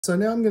So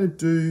now I'm going to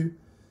do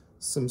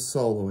some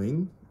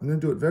soloing. I'm going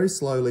to do it very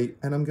slowly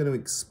and I'm going to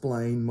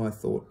explain my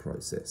thought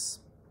process.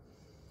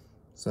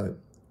 So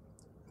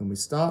when we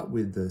start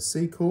with the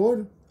C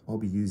chord, I'll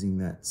be using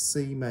that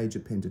C major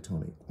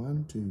pentatonic.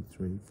 1, 2,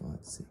 3, 5,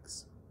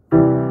 6.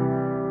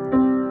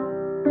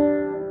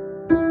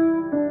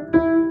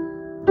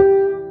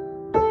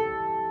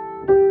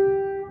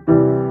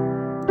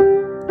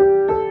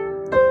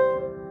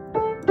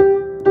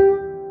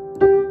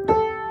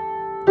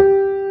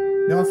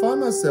 Now I find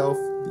myself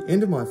at the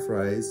end of my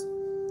phrase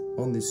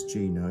on this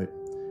G note,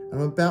 and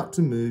I'm about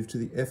to move to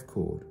the F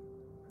chord.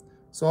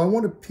 So I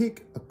want to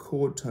pick a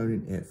chord tone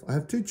in F. I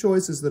have two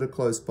choices that are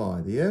close by,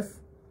 the F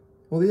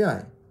or the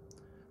A.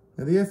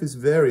 Now the F is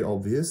very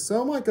obvious,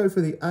 so I might go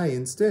for the A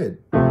instead.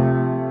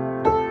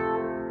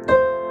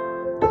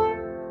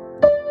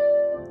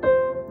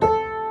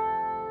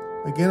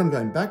 Again, I'm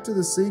going back to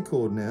the C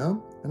chord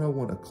now, and I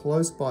want a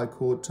close by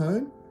chord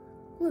tone.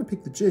 I'm going to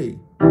pick the G.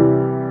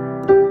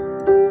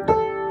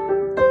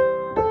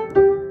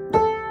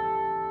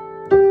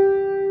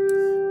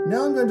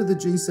 Now I'm going to the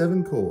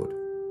G7 chord.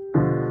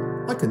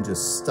 I can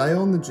just stay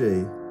on the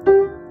G.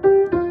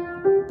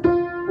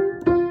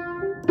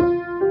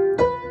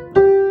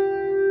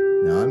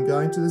 Now I'm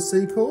going to the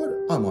C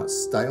chord. I might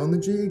stay on the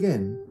G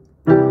again.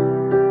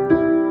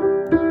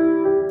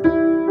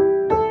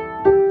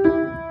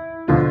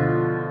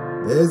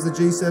 There's the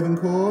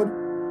G7 chord,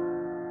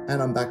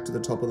 and I'm back to the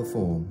top of the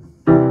form.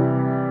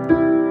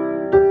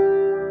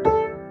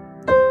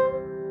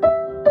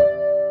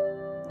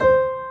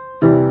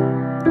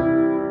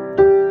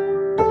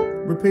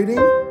 Repeating,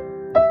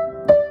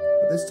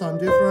 but this time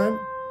different.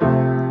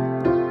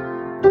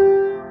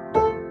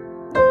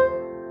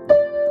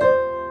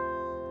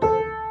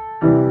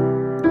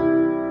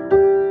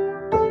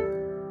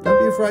 Don't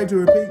be afraid to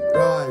repeat,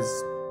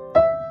 guys.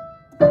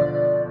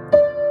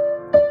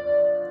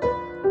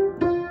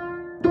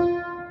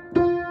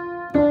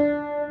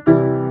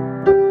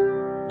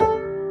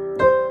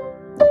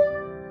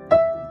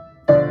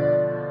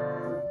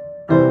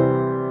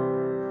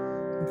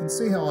 You can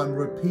see how I'm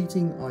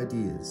repeating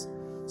ideas.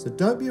 So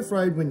don't be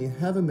afraid when you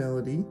have a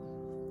melody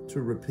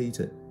to repeat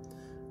it.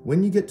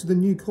 When you get to the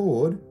new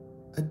chord,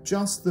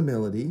 adjust the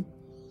melody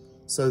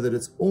so that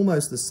it's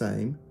almost the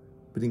same,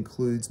 but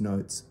includes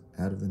notes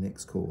out of the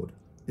next chord.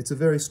 It's a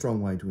very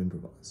strong way to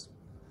improvise.